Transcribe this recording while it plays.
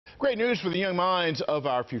Great news for the young minds of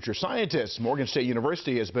our future scientists. Morgan State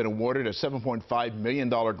University has been awarded a $7.5 million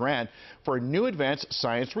grant for a new advanced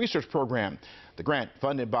science research program. The grant,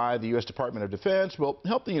 funded by the U.S. Department of Defense, will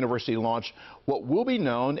help the university launch what will be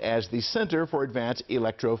known as the Center for Advanced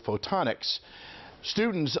Electro-Photonics.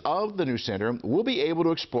 Students of the new center will be able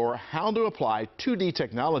to explore how to apply 2D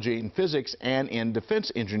technology in physics and in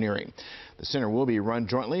defense engineering. The center will be run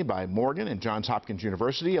jointly by Morgan and Johns Hopkins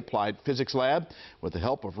University Applied Physics Lab with the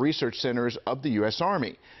help of research centers of the U.S.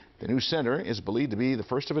 Army. The new center is believed to be the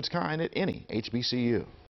first of its kind at any HBCU.